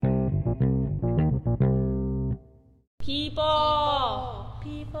People.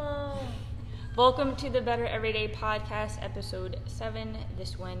 Welcome to the Better Everyday Podcast, episode 7.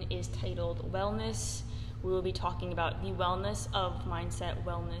 This one is titled Wellness. We will be talking about the wellness of mindset,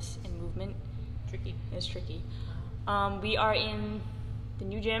 wellness, and movement. Tricky. It's tricky. We are in the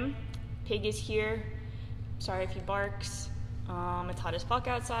new gym. Pig is here. Sorry if he barks. It's hot as fuck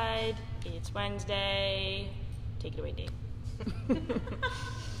outside. It's Wednesday. Take it away, Dave.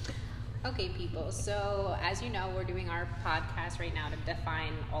 Okay, people. So, as you know, we're doing our podcast right now to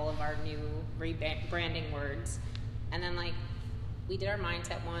define all of our new rebranding words. And then, we did our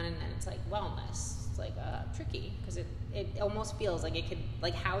mindset one, and then it's wellness. It's tricky because it almost feels like it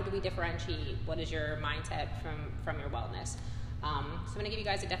could, how do we differentiate what is your mindset from your wellness? So, I'm going to give you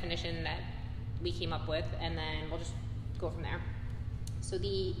guys a definition that we came up with, and then we'll just go from there. So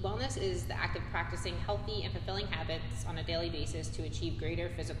the wellness is the act of practicing healthy and fulfilling habits on a daily basis to achieve greater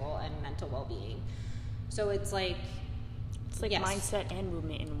physical and mental well-being. So it's yes. Mindset and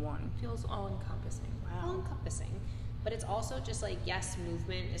movement in one. Feels all-encompassing. Wow. All-encompassing. But it's also just yes,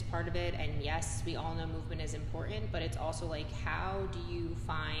 movement is part of it, and yes, we all know movement is important, but it's also how do you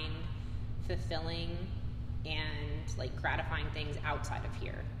find fulfilling and gratifying things outside of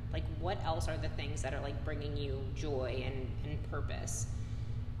here? What else are the things that are bringing you joy and purpose?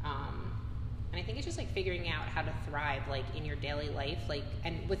 And I think it's just figuring out how to thrive in your daily life,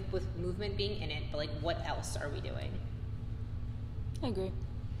 and with movement being in it, but what else are we doing? I agree.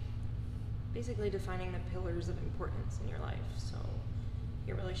 Basically defining the pillars of importance in your life. So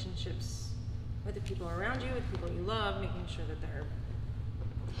your relationships with the people around you, with people you love, making sure that they're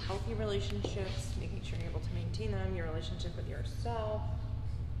healthy relationships, making sure you're able to maintain them, your relationship with yourself.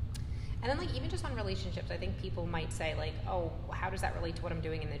 And then even just on relationships, I think people might say oh, how does that relate to what I'm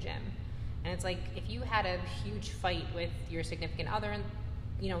doing in the gym? And it's if you had a huge fight with your significant other and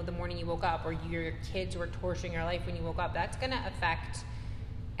the morning you woke up, or your kids were torturing your life when you woke up, that's going to affect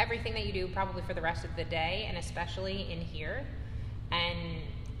everything that you do probably for the rest of the day, and especially in here. And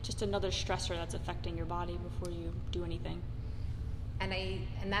just another stressor that's affecting your body before you do anything. And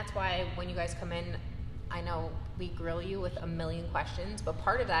that's why when you guys come in, I know we grill you with a million questions, but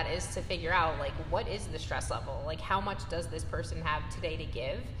part of that is to figure out what is the stress level? How much does this person have today to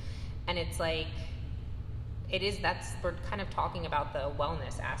give? And it's we're kind of talking about the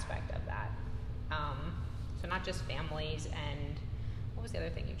wellness aspect of that. So not just families, and what was the other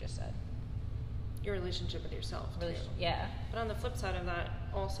thing you just said? Your relationship with yourself. Yeah. But on the flip side of that,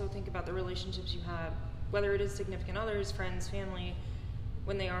 also think about the relationships you have, whether it is significant others, friends, family.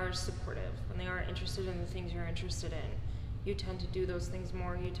 When they are supportive, when they are interested in the things you're interested in, you tend to do those things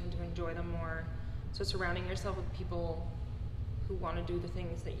more, you tend to enjoy them more. So surrounding yourself with people who want to do the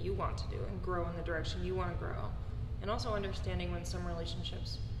things that you want to do and grow in the direction you want to grow. And also understanding when some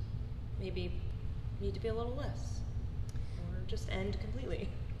relationships maybe need to be a little less or just end completely.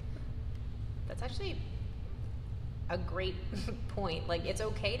 That's actually a great point. It's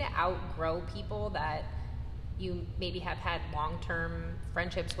okay to outgrow people that you maybe have had long-term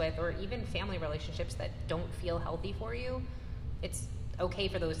friendships with, or even family relationships that don't feel healthy for you. It's okay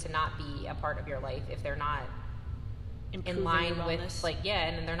for those to not be a part of your life if they're not in line with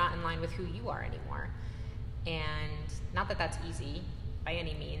and they're not in line with who you are anymore. And not that that's easy by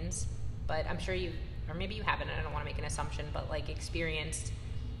any means, but I'm sure or maybe you haven't, and I don't want to make an assumption, but experienced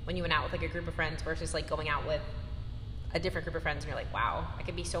when you went out with a group of friends versus going out with a different group of friends, and you're wow, I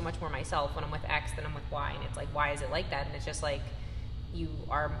could be so much more myself when I'm with X than I'm with Y, and it's why is it like that? And it's just you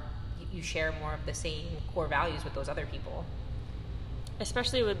share more of the same core values with those other people,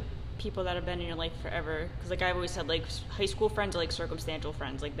 especially with people that have been in your life forever. Because I've always said high school friends are circumstantial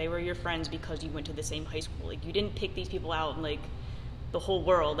friends. They were your friends because you went to the same high school. You didn't pick these people out in the whole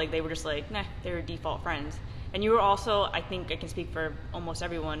world. They were just nah, they were default friends. And you were also, I think I can speak for almost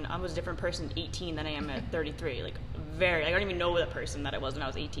everyone, I was a different person at 18 than I am at 33. I don't even know the person that I was when I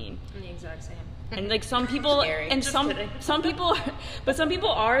was 18. I'm the exact same. And some people, and some people, but some people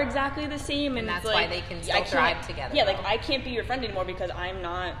are exactly the same. And that's why they can still thrive together. Yeah, I can't be your friend anymore because I'm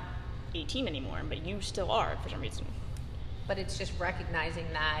not 18 anymore, but you still are for some reason. But it's just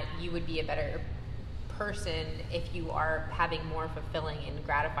recognizing that you would be a better person if you are having more fulfilling and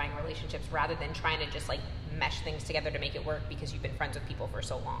gratifying relationships rather than trying to just mesh things together to make it work because you've been friends with people for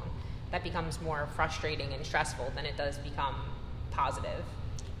so long. That becomes more frustrating and stressful than it does become positive.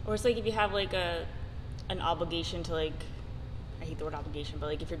 Or it's if you have an obligation to I hate the word obligation,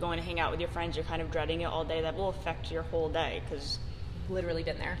 but if you're going to hang out with your friends, you're kind of dreading it all day. That will affect your whole day because literally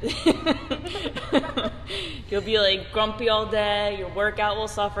been there. You'll be grumpy all day. Your workout will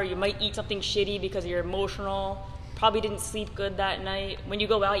suffer. You might eat something shitty because you're emotional. probably didn't sleep good that night. When you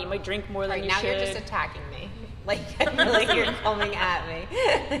go out, you might drink more than Right you now, should. you're just attacking me. Like I feel like you're coming at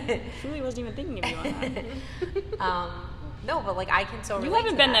me. Truly wasn't even thinking of you on that. No, but like I can so relate You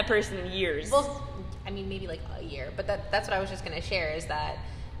haven't to been that person in years. Well, I mean, maybe like a year, but that's what I was just going to share is that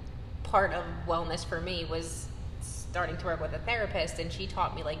part of wellness for me was starting to work with a therapist, and she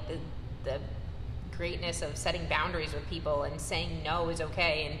taught me like the greatness of setting boundaries with people and saying no is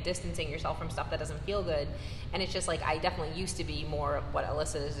okay and distancing yourself from stuff that doesn't feel good. And it's just like I definitely used to be more of what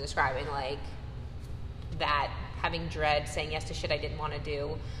Alyssa is describing, like that having dread, saying yes to shit I didn't want to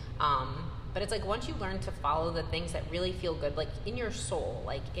do. But it's like once you learn to follow the things that really feel good, like in your soul,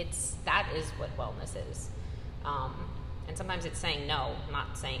 like that is what wellness is. And sometimes it's saying no,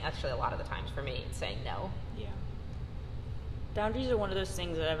 not saying, actually a lot of the times for me, it's saying no. Yeah. Boundaries are one of those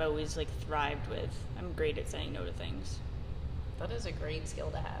things that I've always like thrived with. I'm great at saying no to things. That is a great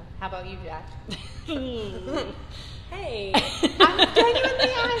skill to have. How about you, Jack? Hey, I'm genuinely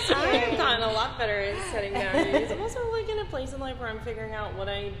asking. I've gotten a lot better at setting boundaries. I'm also like in a place in life where I'm figuring out what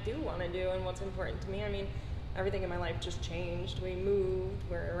I do want to do and what's important to me. I mean, everything in my life just changed. We moved.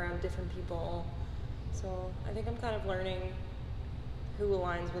 We're around different people. So I think I'm kind of learning who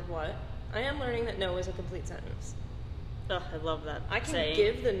aligns with what. I am learning that no is a complete sentence. Ugh, I love that. I can saying.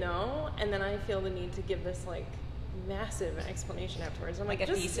 give the no, and then I feel the need to give this like massive explanation afterwards. I'm Like like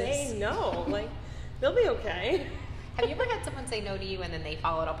a just thesis. say no. Like they'll be okay. Have you ever had someone say no to you and then they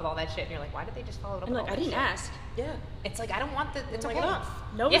followed up with all that shit and you're like, why did they just follow it up I'm with like, all I that didn't shit? ask. Yeah. It's like, I don't want the, it's I'm okay. like, enough.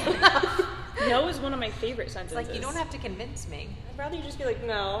 No, Yeah. no is one of my favorite It's sentences. like, you don't have to convince me. I'd rather you just be like,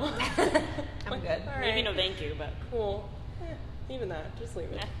 no. I'm good. All right. Maybe no thank you, but Cool. Even that. Just leave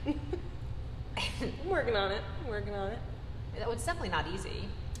it. I'm working on it. It's definitely not easy.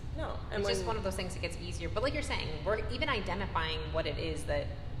 No. And It's just one of those things that gets easier. But like you're saying, we're even identifying what it is that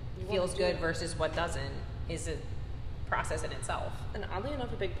You feels wanna do good it. versus what doesn't is a process in itself. And oddly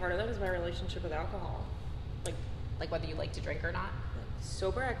enough, a big part of that is my relationship with alcohol. Like whether you like to drink or not.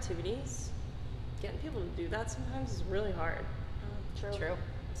 Sober activities, getting people to do that sometimes is really hard. True.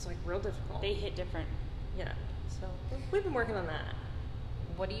 It's like real difficult. they hit different. Yeah. So we've been working on that.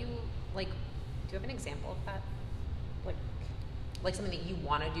 What do you like? Do you have an example of that? Like Something that you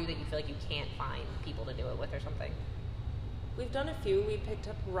want to do that you feel like you can't find people to do it with or something? we've done a few. We picked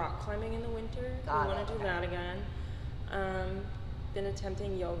up rock climbing in the winter. Got We it, want to do okay. that again. Been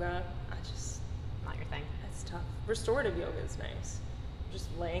attempting yoga. Not your thing. It's tough. Restorative yoga is nice. Just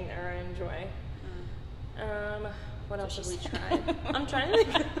laying there, I enjoy. What else have we tried? I'm trying to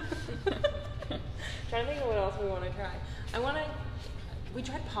think. Trying to think of what else we want to try. We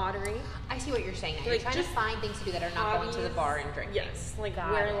tried pottery. I see what you're saying now. You're Like, trying to just find things to do that are not going to the hobbies. bar and drinking. Yes, like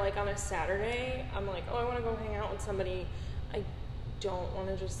Got where it. like on a Saturday, I'm like, oh, I want to go hang out with somebody. I don't want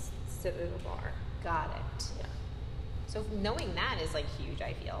to just sit at a bar. Got it. Yeah. So knowing that is like huge,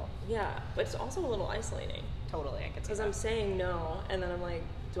 I feel. Yeah, but it's also a little isolating Totally, I could see because that. I'm saying no, and then I'm like,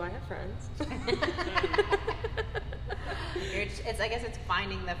 do I have friends? I guess it's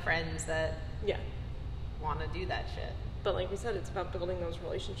finding the friends that Yeah. want to do that shit. But like we said, it's about building those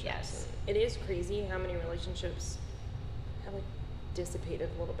relationships. Yes. And it is crazy how many relationships have like dissipated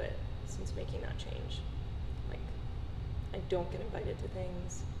a little bit since making that change. Like, I don't get invited to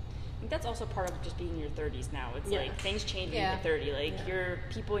things. I think that's also part of just being in your 30s now. It's Yeah. like things change when Yeah. you hit 30. Like Yeah. your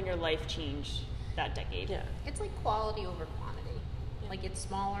people in your life change that decade. Yeah. It's like quality over quantity. Yeah. Like it's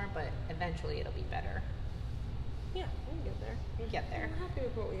smaller, but eventually it'll be better. Yeah, we can get there. You get there. I'm happy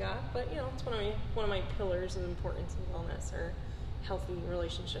with what we got, but it's one of my pillars of importance in wellness are healthy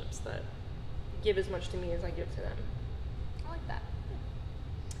relationships that give as much to me as I give to them. I like that.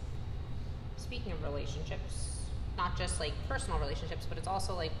 Speaking of relationships, not just like personal relationships, but it's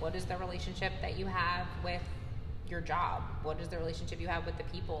also like what is the relationship that you have with your job? What is the relationship you have with the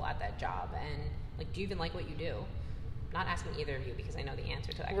people at that job? And like, do you even like what you do? I'm not asking either of you because I know the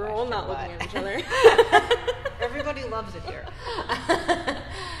answer to that We're question. all not looking but- at each other. Everybody loves it here.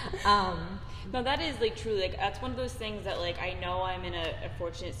 No, that is like truly like that's one of those things that like I know I'm in a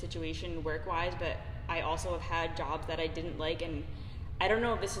fortunate situation work wise, but I also have had jobs that I didn't like, and I don't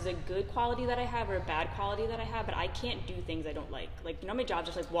know if this is a good quality that I have or a bad quality that I have, but I can't do things I don't like. Like my job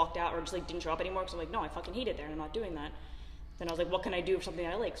just like walked out or just like didn't show up anymore because I'm like, no, I fucking hate it there and I'm not doing that. Then I was like, what can I do for something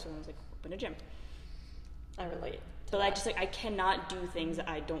I like? So I was like, open a gym. I relate. to But that. I cannot do things that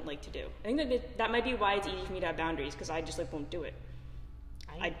I don't like to do. I think that might be why it's easy for me to have boundaries because I just like won't do it.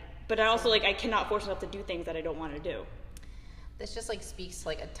 But I also like I cannot force myself to do things that I don't want to do. This just like speaks to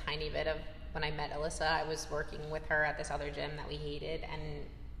like a tiny bit of when I met Alyssa. I was working with her at this other gym that we hated,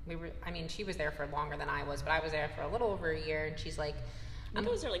 and she was there for longer than I was, but I was there for a little over a year, and she's like, I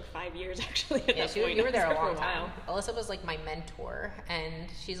was there like 5 years actually. At Yeah, that point. you were there a for long while. time. Alyssa was like my mentor, and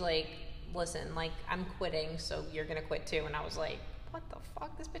she's like, listen, like, I'm quitting, so you're gonna quit too. And I was like, what the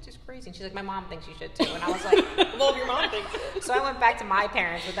fuck? This bitch is crazy. And she's like, my mom thinks you should too. And I was like, Well, if your mom thinks it. so I went back to my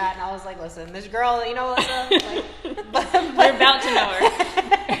parents with that, and I was like, listen, this girl, you know, Alyssa, like, You're about to know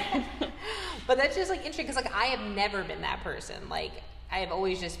her. but that's just like interesting because like I have never been that person. Like I have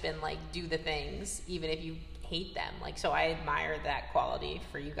always just been like, do the things even if you hate them. Like, so I admire that quality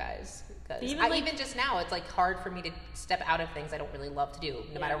for you guys. Because even just now, it's like hard for me to step out of things I don't really love to do,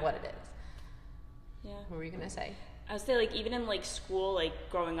 no matter what it is. Yeah. What were you gonna say? I would say, like, even in, like, school, like,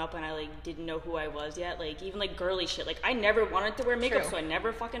 growing up when I, like, didn't know who I was yet, like, even, like, girly shit, like, I never wanted to wear makeup, True. so I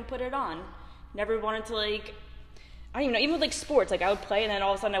never fucking put it on. Never wanted to, like, I don't even know, even with, like, sports, like, I would play, and then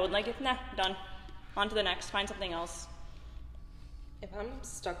all of a sudden I would, like, nah, done. On to the next, find something else. If I'm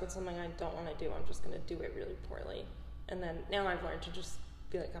stuck with something I don't want to do, I'm just going to do it really poorly. And then now I've learned to just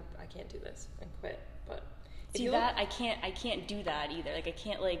be like, I can't do this and quit. But if See, you that, I can't do that either. Like, I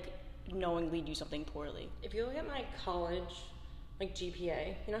can't, like, knowingly do something poorly. If you look at my college, like,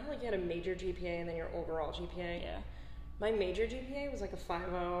 GPA, you know how, like, you had a major GPA and then your overall GPA? Yeah. My major GPA was like a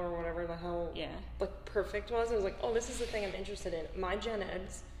 5.0 or whatever the hell, Yeah. like, perfect was. It was like, oh, this is the thing I'm interested in. My gen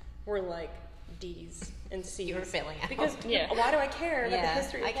eds were like D's and C's. You were failing out. Because Yeah. why do I care about Yeah, the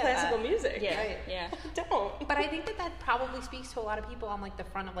history I of get classical that. music? Yeah, Right. yeah. I don't. But I think that probably speaks to a lot of people on like the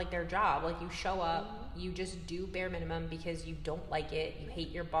front of like their job. Like you show up, you just do bare minimum because you don't like it, you hate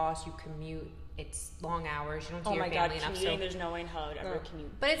your boss, you commute, it's long hours, you don't see Oh your my god, family enough. commuting, So, there's no way in hell I would ever No.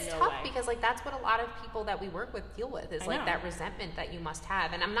 commute. but it's No tough way. because like that's what a lot of people that we work with deal with is I like know. that resentment that you must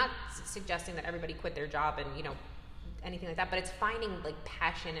have. And I'm not suggesting that everybody quit their job and you know anything like that, but it's finding like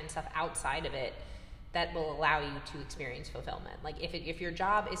passion and stuff outside of it that will allow you to experience fulfillment. Like if your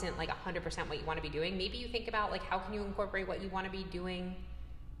job isn't like 100% what you want to be doing, maybe you think about like how can you incorporate what you want to be doing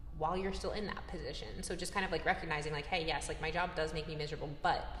while you're still in that position. So just kind of like recognizing like, hey, yes, like my job does make me miserable,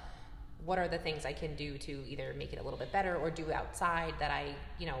 but what are the things I can do to either make it a little bit better or do outside that I,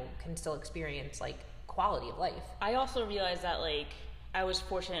 you know, can still experience like quality of life. I also realized that, like, I was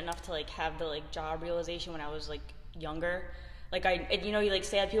fortunate enough to, like, have the, like, job realization when I was, like, younger. Like, you know, you, like,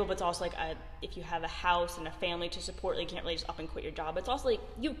 say that to people, but it's also, like, if you have a house and a family to support, like, you can't really just up and quit your job. It's also, like,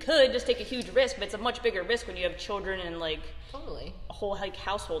 you could just take a huge risk, but it's a much bigger risk when you have children and, like, Totally. a whole, like,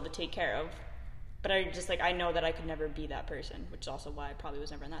 household to take care of. But I just, like, I know that I could never be that person, which is also why I probably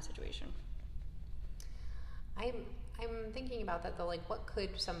was never in that situation. I'm thinking about that though, like what could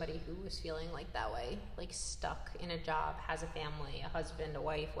somebody who was feeling like that way, like stuck in a job, has a family, a husband, a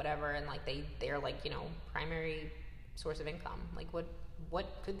wife, whatever, and like they're like, you know, primary source of income, like what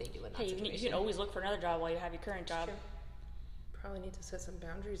could they do in that Hey, situation? you can always look for another job while you have your current job. True. Probably need to set some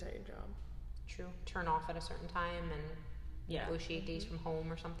boundaries at your job. True. Turn off at a certain time and Yeah. negotiate days from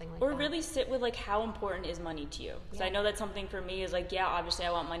home or something like Or that. really sit with, like, how important is money to you? Because Yeah. I know that's something for me is, like, yeah, obviously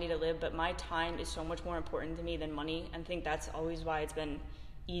I want money to live, but my time is so much more important to me than money. And I think that's always why it's been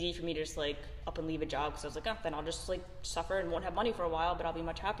easy for me to just, like, up and leave a job. Because I was like, oh, then I'll just, like, suffer and won't have money for a while, but I'll be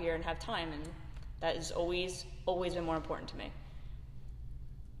much happier and have time. And that has always been more important to me.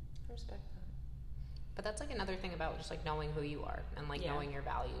 I respect that. But that's like another thing about just like knowing who you are and like Yeah. knowing your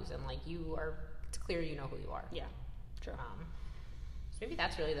values and like it's clear you know who you are. Yeah, true. So maybe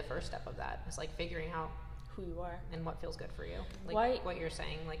that's really the first step of that. It's like figuring out Who you are. and what feels good for you. Like Why- what you're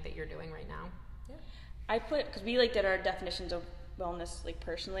saying, like that you're doing right now. I put, because we, like, did our definitions of wellness, like,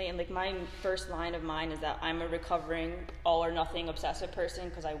 personally, and, like, my first line of mine is that I'm a recovering all or nothing obsessive person,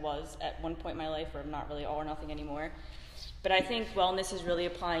 because I was at one point in my life where I'm not really all or nothing anymore. But I think wellness is really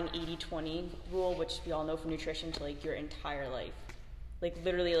applying 80-20 rule, which we all know from nutrition, to, like, your entire life. Like,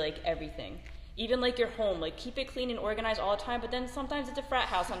 literally, like, everything. Even, like, your home, like, keep it clean and organized all the time, but then sometimes it's a frat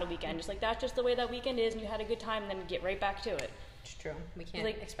house on the weekend. Just, like, that's just the way that weekend is, and you had a good time, and then get right back to it. It's true. We can't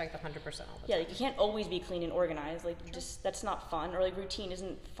Like- expect 100% all the Yeah, time. like, you can't always be clean and organized. Like, you just, that's not fun. Or, like, routine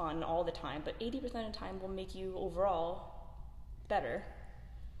isn't fun all the time, but 80% of the time will make you overall better.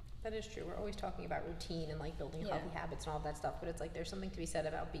 That is true. We're always talking about routine and like building Yeah. healthy habits and all that stuff, but it's like there's something to be said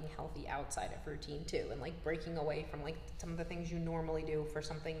about being healthy outside of routine too, and like breaking away from like some of the things you normally do for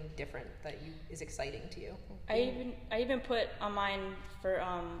something different that is exciting to you. I even put on mine for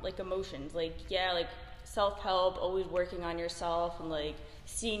like emotions, like, yeah, like self-help, always working on yourself and like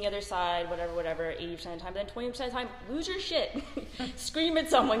seeing the other side, whatever 80% of the time, but then 20% of the time lose your shit. Scream at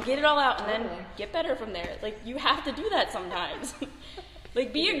someone, get it all out, and then Totally. get better from there. Like, you have to do that sometimes.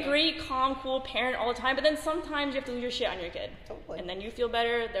 Like, be a great, calm, cool parent all the time, but then sometimes you have to lose your shit on your kid. Totally. And then you feel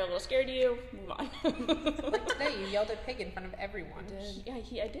better, they're a little scared of you, move on. Like today, you yelled at Pig in front of everyone. Yeah,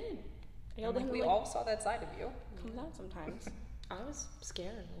 I did. I And, yelled at like, him, we like, all saw that side of you. comes out sometimes. I was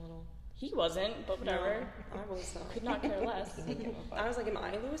scared a little. He wasn't, but whatever. No, I was Could not care less. I was like, am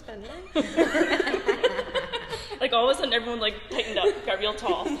I Louis Benjamin? Like all of a sudden, everyone like tightened up, got real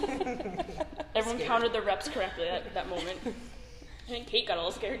tall. Everyone counted their reps correctly at that moment. I think Kate got a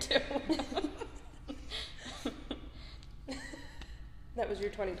little scared too. That was your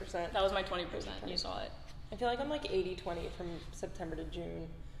 20%. That was my 20%. You saw it. I feel like I'm like 80-20 from September to June,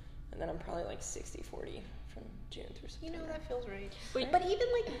 and then I'm probably like 60-40 from June through September. You know, that feels right. Wait. But even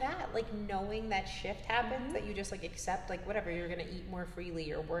like that, like knowing that shift happens, that you just like accept, like whatever, you're gonna eat more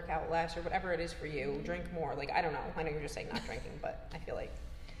freely or work out less or whatever it is for you, drink more. Like, I don't know. I know you're just saying not drinking, but I feel like.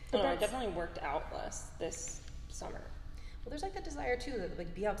 No, I definitely worked out less this summer. Well, there's like that desire too, to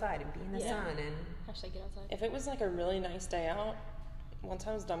like be outside and be in the Yeah. sun and. Hashtag get outside. If it was like a really nice day out, once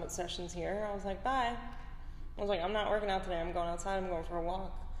I was done with sessions here, I was like, bye. I was like, I'm not working out today. I'm going outside. I'm going for a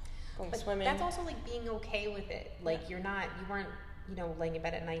walk. Going But swimming. that's also like being okay with it. Like you weren't, laying in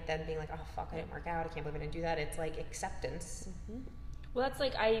bed at night then being like, oh fuck, I didn't work out. I can't believe I didn't do that. It's like acceptance. Mm-hmm. Well, that's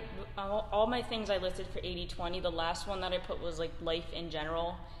like all my things I listed for 80-20. The last one that I put was like life in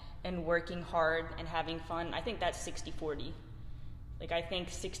general and working hard and having fun. I think that's 60-40. Like I think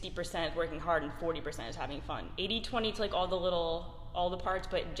 60% is working hard and 40% is having fun. 80-20 to like all the parts,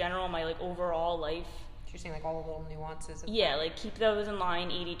 but in general, my like overall life. You're saying like all the little nuances. Of Yeah, like keep those in line,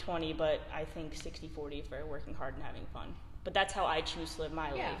 80-20, but I think 60-40 for working hard and having fun. But that's how I choose to live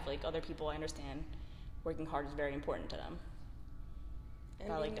my life. Like other people, I understand working hard is very important to them.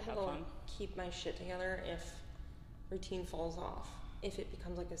 And I like being to have able fun. Keep my shit together if routine falls off. If it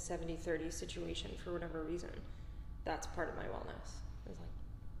becomes like a 70-30 situation for whatever reason, that's part of my wellness. It's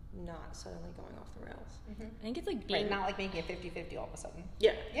like not suddenly going off the rails. I think it's like being Right, not like making it 50-50 all of a sudden.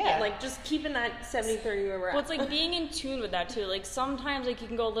 Yeah. Yeah. Like just keeping that 70-30 where we're at. well, it's like being in tune with that too. Like sometimes like you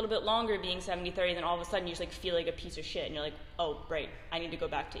can go a little bit longer being 70-30, then all of a sudden you just like feel like a piece of shit and you're like, oh right, I need to go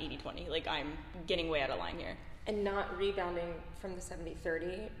back to 80-20. Like I'm getting way out of line here. And not rebounding from the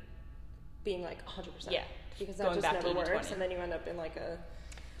 70-30 being like 100%. Yeah. Because that Going just back to never 80-20. works, and then you end up in like a...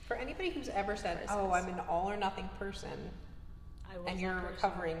 For anybody who's ever said, Crisis. oh, I'm an all or nothing person, I was and that you're a person.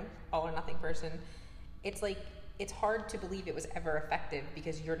 recovering all or nothing person, it's like, it's hard to believe it was ever effective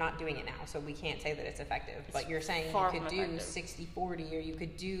because you're not doing it now, so we can't say that it's effective. But you're saying you far could from do effective. 60-40 or you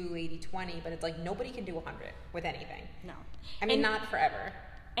could do 80-20, but it's like nobody can do 100 with anything. No. I mean, And- not forever.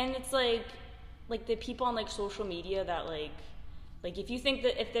 And it's like the people on like social media that like if you think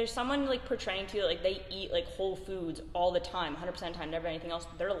that if there's someone like portraying to you that, like they eat like whole foods all the time, 100% of the time, never anything else,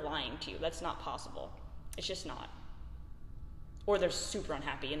 they're lying to you. That's not possible. It's just not. Or they're super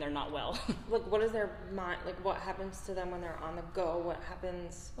unhappy and they're not well. Like, what is their mind... Like, what happens to them when they're on the go? What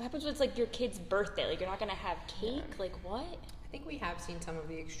happens... What happens when it's like your kid's birthday? Like you're not gonna have cake? Yeah. Like what? I think we have seen some of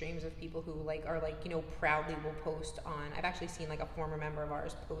the extremes of people who like are like, proudly will post on. I've actually seen like a former member of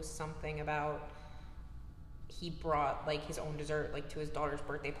ours post something about he brought like his own dessert like to his daughter's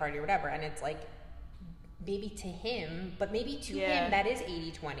birthday party or whatever, and it's like maybe to him, but maybe to Yeah. him that is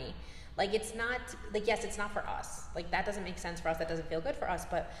 80-20. Like it's not like, yes, it's not for us. Like that doesn't make sense for us. That doesn't feel good for us.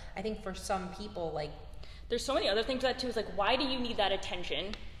 But I think for some people, like There's so many other things to that too. It's like, why do you need that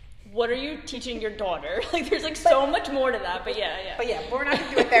attention? What are you teaching your daughter? Like there's like so much more to that, but yeah. But yeah, we're not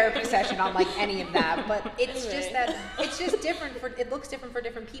gonna do a therapy session on like any of that. But it's just Right. that it's just different for. It looks different for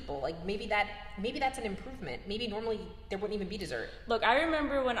different people. Like maybe that's an improvement. Maybe normally there wouldn't even be dessert. Look, I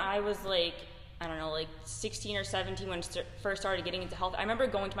remember when I was like, I don't know, like 16 or 17 when I first started getting into health. I remember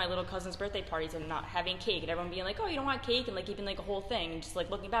going to my little cousin's birthday parties and not having cake, and everyone being like, oh, you don't want cake, and like eating like a whole thing, and just like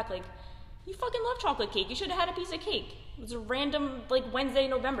looking back like, you fucking love chocolate cake. You should have had a piece of cake. It was a random like Wednesday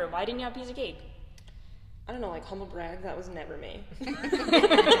in November. Why didn't you have a piece of cake? I don't know, like, humble brag, that was never me.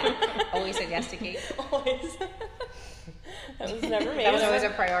 Always said yes to cake. Always. That was never me. That was always a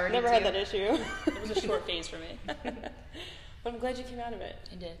priority. Never to had you. that issue. It was a short phase for me. But I'm glad you came out of it.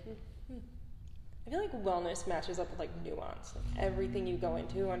 I did. I feel like wellness matches up with like nuance. Like everything you go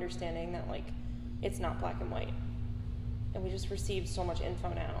into, understanding that like it's not black and white. And we just received so much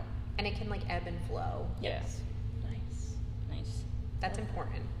info now. And it can like ebb and flow. Yes. Nice. Nice. That's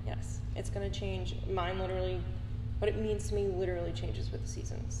important. Yes. It's gonna change. Mine literally, what it means to me literally changes with the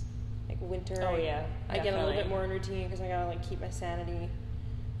seasons. Like winter. Oh, yeah, I get a little definitely. bit more in routine because I gotta like keep my sanity.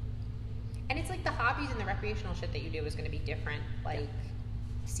 And it's like the hobbies and the recreational shit that you do is going to be different, like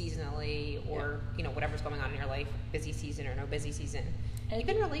seasonally or whatever's going on in your life, busy season or no busy season. And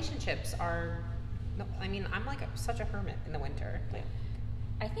Even relationships are. No, I mean, I'm like such a hermit in the winter. Like,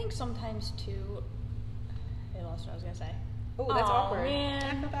 I think sometimes too. I lost what I was gonna say. oh, that's Aw, awkward.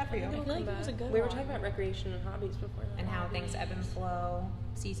 man. I feel bad for you. I feel like it was a good We were one. talking about recreation and hobbies before that. And how things ebb and flow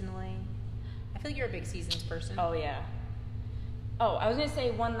seasonally. I feel like you're a big seasons person. Oh yeah. Oh, I was gonna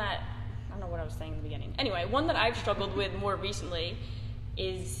say one that, I don't know what I was saying in the beginning. Anyway, one that I've struggled with more recently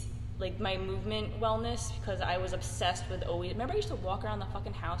is like my movement wellness, because I was obsessed with always, remember I used to walk around the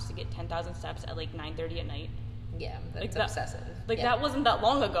fucking house to get 10,000 steps at like 9:30 at night? Yeah, that's Like that- obsessive. Like Yeah. that wasn't that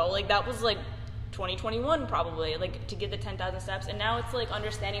long ago. Like that was like 2021 probably, like to get the 10,000 steps. And now it's like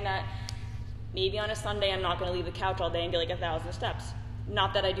understanding that maybe on a Sunday I'm not going to leave the couch all day and get like 1,000 steps.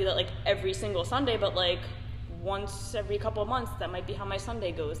 Not that I do that like every single Sunday, but like once every couple of months, that might be how my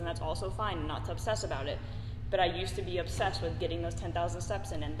Sunday goes, and that's also fine, and not to obsess about it. But I used to be obsessed with getting those 10,000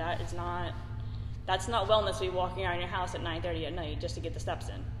 steps in, and that's not wellness to be walking around your house at 9:30 at night just to get the steps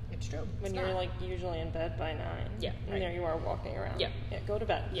in. It's true. When It's you're not. like usually in bed by 9. Yeah, And right. there you are walking around. Yeah. Yeah, go to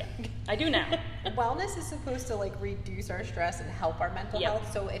bed. Yeah, I do now. Wellness is supposed to like reduce our stress and help our mental Yep.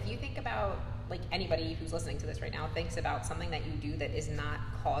 health. So if you think about like anybody who's listening to this right now thinks about something that you do that is not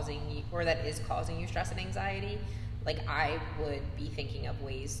causing you, or that is causing you stress and anxiety, like I would be thinking of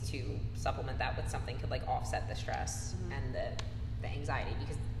ways to supplement that with something could like offset the stress and the anxiety,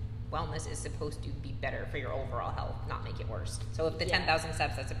 because wellness is supposed to be better for your overall health, not make it worse. So if the Yeah. 10,000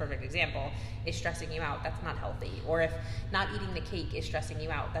 steps, that's a perfect example, is stressing you out, that's not healthy. Or if not eating the cake is stressing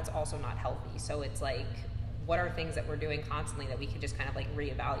you out, that's also not healthy. So it's like, what are things that we're doing constantly that we could just kind of like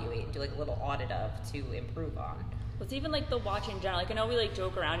reevaluate and do like a little audit of to improve on? It's even like the watch in general. Like I know we like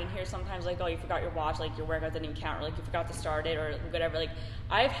joke around in here sometimes, like, oh, you forgot your watch, like your workout didn't even count, or like you forgot to start it, or whatever. Like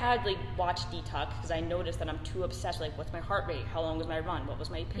I've had like watch detox because I noticed that I'm too obsessed with like what's my heart rate, how long was my run, what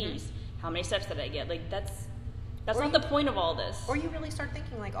was my pace, how many steps did I get. Like that's Or not you- the point of all this. Or you really start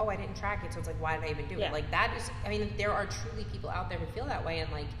thinking like, oh, I didn't track it, so it's like, why did I even do Yeah. it? Like that is, I mean, there are truly people out there who feel that way,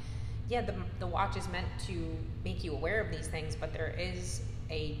 and like, yeah, the watch is meant to make you aware of these things, but there is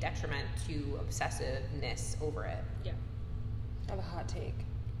a detriment to obsessiveness over it. Yeah. I have a hot take.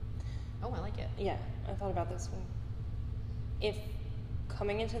 Oh, I like it. Yeah, I thought about this one. If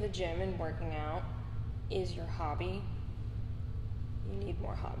coming into the gym and working out is your hobby, you need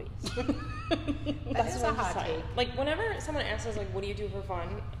more hobbies. That is what a I'm hot deciding. take. Like whenever someone asks us like, "What do you do for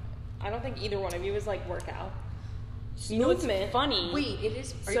fun?" I don't think either one of you is like workout. You know what's Movement. funny? Wait, it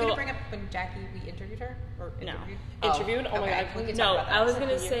is. Are you So- going to bring up when Jackie, we interviewed her? Or No. interviewed? Interviewed? Oh my okay. God. We can talk No, about that. I was That's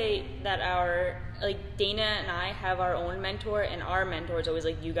gonna like a say that our like Dana and I have our own mentor, and our mentor is always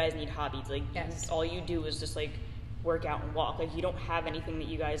like, you guys need hobbies. Like Yes. all you do is just like work out and walk. Like you don't have anything that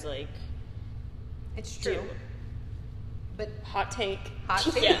you guys like It's true. do. But Hot take. hot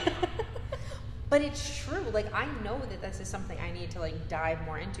take. Yeah. But it's true. Like I know that this is something I need to like dive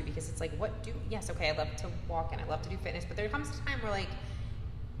more into, because it's like, yes, okay, I love to walk and I love to do fitness, but there comes a time where like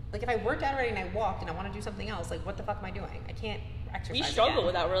if I worked out already and I walked and I want to do something else, like what the fuck am I doing? I can't exercise. We struggle again.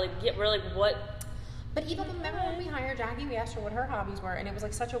 with that. We're like, what? But even remember when we hired Jackie, we asked her what her hobbies were, and it was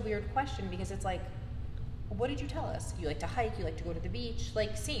like such a weird question, because it's like, what did you tell us? You like to hike, you like to go to the beach,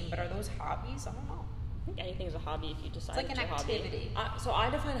 like same, but are those hobbies? I don't know. I think anything is a hobby if you decide It's like an it's a hobby. activity. So I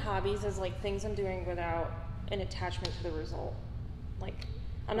define hobbies as like things I'm doing without an attachment to the result. Like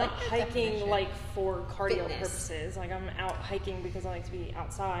I'm not Like that hiking definition. like for cardio Fitness. purposes. Like I'm out hiking because I like to be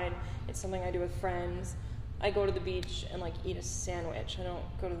outside. It's something I do with friends. I go to the beach and like eat a sandwich. I don't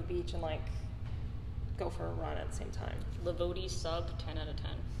go to the beach and like go for a run at the same time. Lavoti sub 10 out of 10.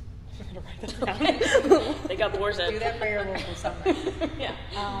 I'm gonna write that down. They got Borza. Do that for your local summer. Yeah.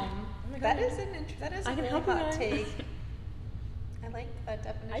 Um, my that God. is that is I a can really help you hot guys. take. I like that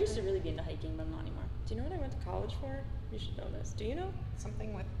definition. I used to really be into hiking, but I'm not anymore. Do you know what I went to college for? You should know this. Do you know?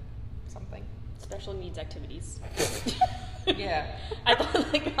 something with something. Special needs activities. Yeah. I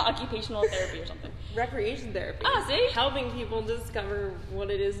thought like occupational therapy or something. Recreation therapy. Ah, see? Helping people discover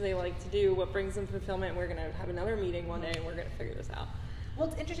what it is they like to do, what brings them fulfillment. We're gonna have another meeting one day and we're gonna figure this out. Well,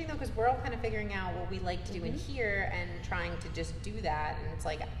 it's interesting though, because we're all kind of figuring out what we like to do in here and trying to just do that. And it's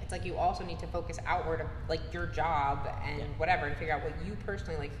like you also need to focus outward of like your job and Yeah. whatever, and figure out what you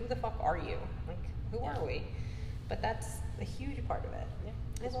personally like. Who the fuck are you? Like, who are we? But that's a huge part of it. Yeah.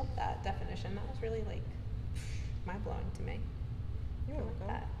 I love that definition. That was really like mind blowing to me. You're I like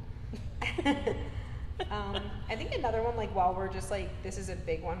that. I think another one, like while we're just like, this is a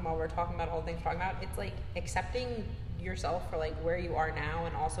big one while we're talking about all the things we're talking about, it's like accepting yourself for like where you are now,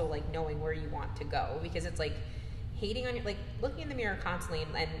 and also like knowing where you want to go, because it's like hating on your, like looking in the mirror constantly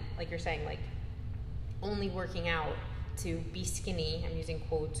and like you're saying, like only working out to be skinny, I'm using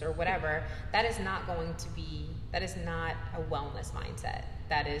quotes or whatever, that is not a wellness mindset.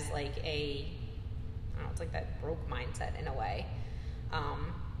 That is like I don't know, it's like that broke mindset in a way.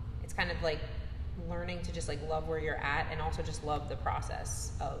 It's kind of like learning to just like love where you're at, and also just love the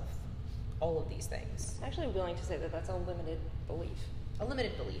process of all of these things. I'm actually willing to say that that's a limited belief. A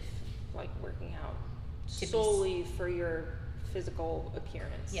limited belief. Like working out To be solely for your physical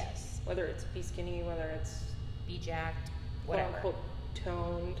appearance. Yes. Whether it's be skinny, whether it's Be jacked, quote whatever. unquote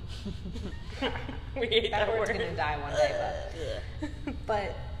toned. We hate That that word's word. gonna die one day,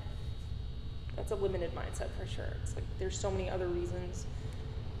 but That's a limited mindset for sure. It's like there's so many other reasons.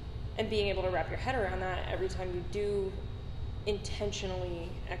 And being able to wrap your head around that every time you do intentionally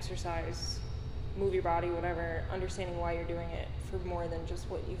exercise, move your body, whatever, understanding why you're doing it for more than just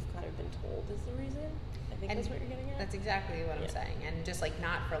what you've kind of been told is the reason. I think that's what you're getting at. That's exactly what I'm Yeah. saying. And just like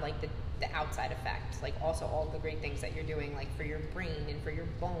not for like the outside effect, like also all the great things that you're doing, like for your brain and for your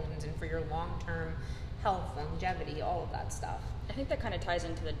bones and for your long-term health, longevity, all of that stuff. I think that kind of ties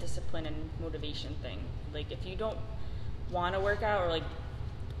into the discipline and motivation thing. Like, if you don't want to work out, or like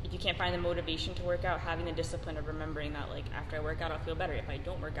if you can't find the motivation to work out, having the discipline of remembering that, like, after I work out, I'll feel better. If I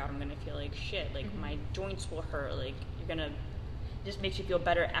don't work out, I'm gonna feel like shit. Like, my joints will hurt. Like, it just makes you feel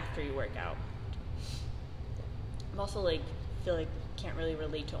better after you work out. I'm also like feel like can't really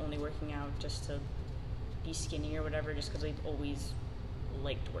relate to only working out just to be skinny or whatever, just because I've always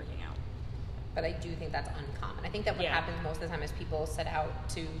liked working out. But I do think that's uncommon. I think that what Yeah. happens most of the time is people set out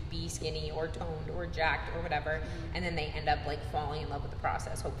to be skinny or toned or jacked or whatever, and then they end up like falling in love with the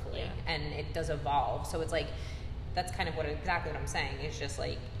process, hopefully. Yeah. And it does evolve. So it's like, that's kind of exactly what I'm saying. It's just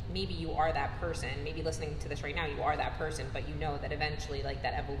like, maybe you are that person. Maybe listening to this right now, you are that person, but you know that eventually, like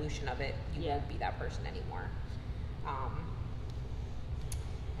that evolution of it, you Yeah. won't be that person anymore.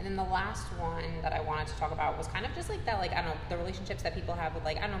 And then the last one that I wanted to talk about was kind of just like that, like, I don't know, the relationships that people have with,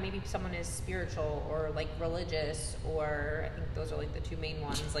 like, I don't know, maybe someone is spiritual or like religious, or I think those are like the two main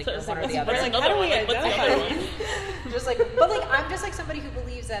ones, like or one or the other. We're like, how do we what's the identify other one? one? Just like, but like, I'm just like somebody who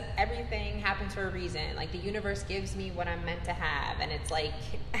believes that everything happens for a reason. Like the universe gives me what I'm meant to have, and it's like,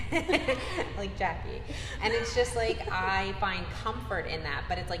 like Jackie, and it's just like I find comfort in that.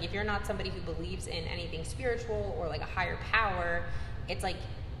 But it's like if you're not somebody who believes in anything spiritual or like a higher power, it's like,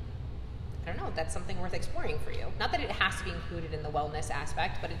 I don't know, that's something worth exploring for you. Not that it has to be included in the wellness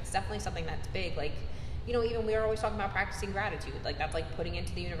aspect, but it's definitely something that's big. Like, you know, even we are always talking about practicing gratitude. Like, that's like putting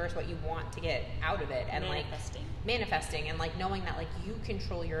into the universe what you want to get out of it. And manifesting and like knowing that like you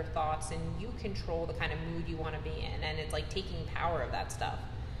control your thoughts and you control the kind of mood you want to be in. And it's like taking power of that stuff.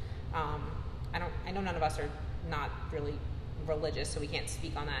 I know none of us are not really religious, so we can't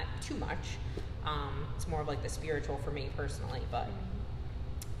speak on that too much. It's more of like the spiritual for me personally, but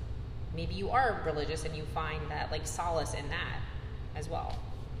maybe you are religious and you find that like solace in that as well.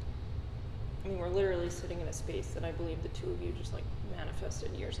 I mean, we're literally sitting in a space that I believe the two of you just like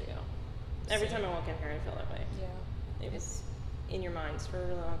manifested years ago. Every time I walk in here, I feel that way. Yeah. It was in your minds for a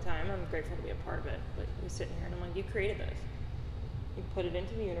really long time. I'm grateful to be a part of it, but we sit here and I'm like, you created this. You put it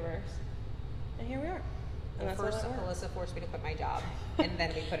into the universe, and here we are. And that's First, how that works. Alyssa forced me to quit my job, and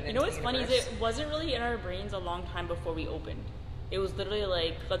then we put it into the universe. You know what's funny is it wasn't really in our brains a long time before we opened. It was literally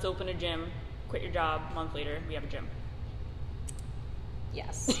like, let's open a gym, quit your job, a month later, we have a gym.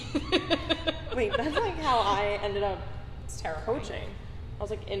 Yes. Wait, that's like how I ended up It's terrifying. coaching. I was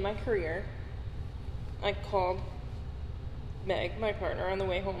like in my career. I called Meg, my partner, on the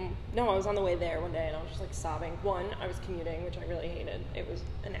way home. No, I was on the way there one day and I was just like sobbing. One, I was commuting, which I really hated. It was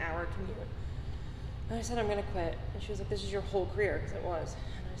an hour commute. And I said, I'm gonna quit. And she was like, this is your whole career, because it was.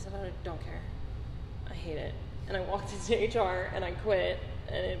 And I said, I don't care. I hate it. And I walked into HR and I quit.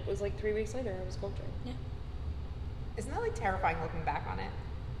 And it was like 3 weeks later, I was coaching. Yeah. Isn't that like terrifying looking back on it?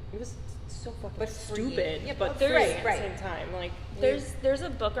 It was so fucking But free. stupid, Yeah, but but free right, at right. the same time. Like, There's a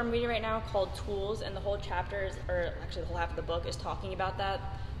book I'm reading right now called Tools, and the whole chapter is, or actually the whole half of the book is talking about that,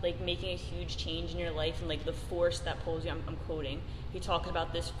 like making a huge change in your life and like the force that pulls you. I'm quoting. He talks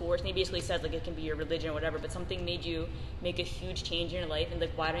about this force, and he basically says like it can be your religion or whatever, but something made you make a huge change in your life, and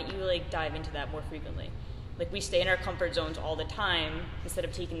like why don't you like dive into that more frequently? Like we stay in our comfort zones all the time instead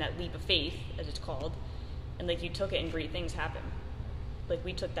of taking that leap of faith, as it's called, and like you took it and great things happen. Like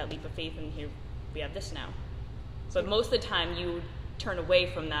we took that leap of faith and here we have this now. But most of the time you turn away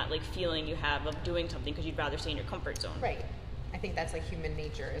from that like feeling you have of doing something because you'd rather stay in your comfort zone. Right. I think that's like human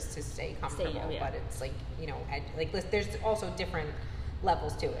nature, is to stay comfortable, yeah. but it's like, you know, there's also different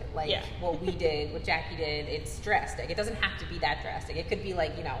levels to it. Like Yeah. what we did, what Jackie did, it's drastic. It doesn't have to be that drastic. It could be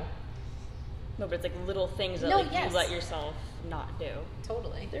like, you know, No, but it's like little things that No, like yes. you let yourself not do.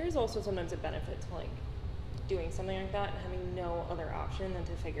 totally. there is also sometimes a benefit to like doing something like that and having no other option than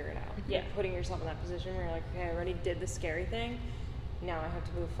to figure it out. Yeah. Like, putting yourself in that position where you're like, okay, I already did the scary thing. Now I have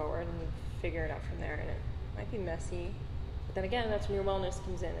to move forward and figure it out from there. And it might be messy. But then again, that's when your wellness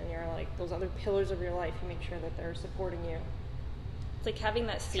comes in and you're like, those other pillars of your life, you make sure that they're supporting you. It's like having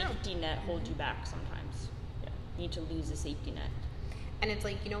that safety net hold you back sometimes. Yeah. You need to lose the safety net. And it's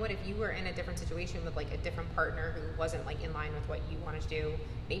like, you know what, if you were in a different situation with like a different partner who wasn't like in line with what you wanted to do,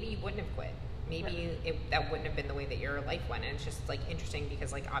 maybe you wouldn't have quit. Maybe that wouldn't have been the way that your life went. And it's just like interesting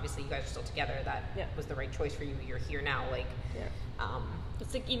because like obviously you guys are still together. That was the right choice for you. You're here now. Like,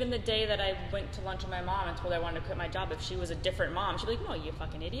 it's like even the day that I went to lunch with my mom and told her I wanted to quit my job, if she was a different mom, she'd be like, no, you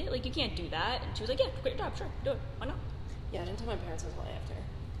fucking idiot. Like, you can't do that. And she was like, yeah, quit your job. Sure, do it. Why not? Yeah, I didn't tell my parents until after.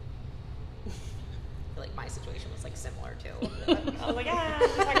 I feel like my situation was like similar too. I was like, I'm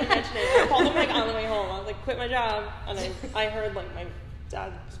just not gonna mention it. I called them like on the way home. I was like, quit my job. And I heard like my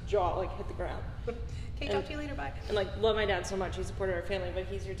dad's jaw like hit the ground. Okay, talk to you later, bye. And like love my dad so much. He supported our family, but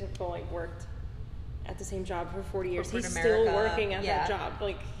he's your typical like worked at the same job for 40 years. Corporate He's America. still working at that job.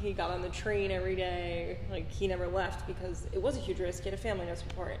 Like he got on the train every day. Like he never left because it was a huge risk. He had a family to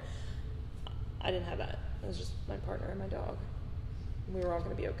support. I didn't have that. It was just my partner and my dog. We were all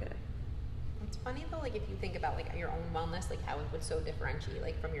gonna be okay. It's funny though, like if you think about like your own wellness, like how it would so differentiate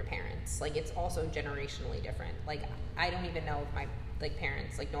like from your parents. Like it's also generationally different. Like I don't even know if my like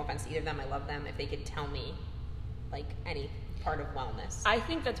parents, like no offense to either of them, I love them, if they could tell me like any part of wellness. I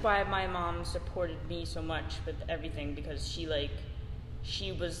think that's why my mom supported me so much with everything, because she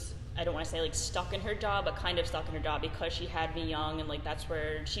was, I don't want to say like stuck in her job, but kind of stuck in her job because she had me young, and like that's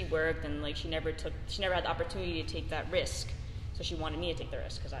where she worked, and like she never had the opportunity to take that risk. So she wanted me to take the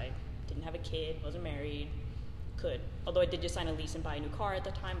risk because I didn't have a kid, wasn't married, could. Although I did just sign a lease and buy a new car at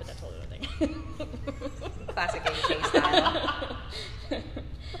the time, but that's a whole other thing. Classic AJ style.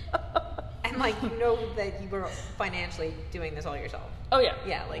 And like you know that you were financially doing this all yourself. Oh yeah.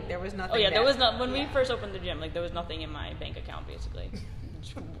 Yeah, like there was nothing. Oh yeah, there was not. when we first opened the gym, like there was nothing in my bank account basically.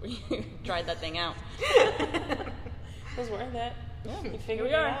 Tried that thing out. It was worth it. Yeah, you figured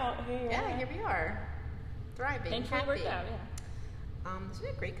it out. Here you are. Here we are, thriving. Thankfully it worked out. Yeah. This was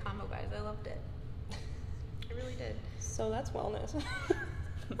a great combo, guys. I loved it. I really did. So that's wellness.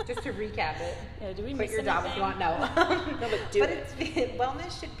 Just to recap it. Yeah, do we quit miss your job if you want? No. No, but do it.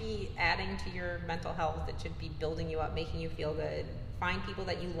 Wellness should be adding to your mental health. It should be building you up, making you feel good. Find people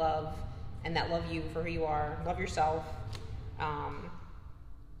that you love and that love you for who you are. Love yourself.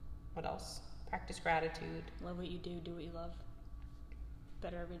 What else? Practice gratitude. Love what you do. Do what you love.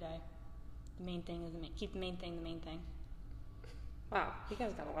 Better every day. The main thing is keep the main thing the main thing. Wow, you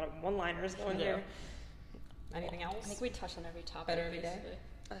guys got a lot of one-liners going Yeah. here. Anything else? I think we touched on every topic. Better every day?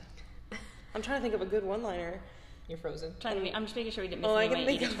 basically. I'm trying to think of a good one-liner. You're frozen. I'm just making sure we didn't miss All I any of can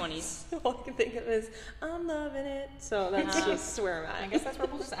my think of 80/20s. all I can think of is I'm loving it. So that's just where I'm at. I guess that's where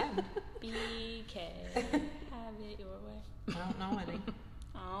we'll just end. BK. Have it your way. I don't know any.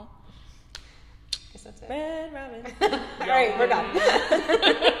 Oh. Guess that's it. Red Robin. All right, we're done.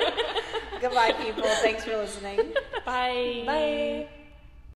 Goodbye, people. Thanks for listening. Bye. Bye.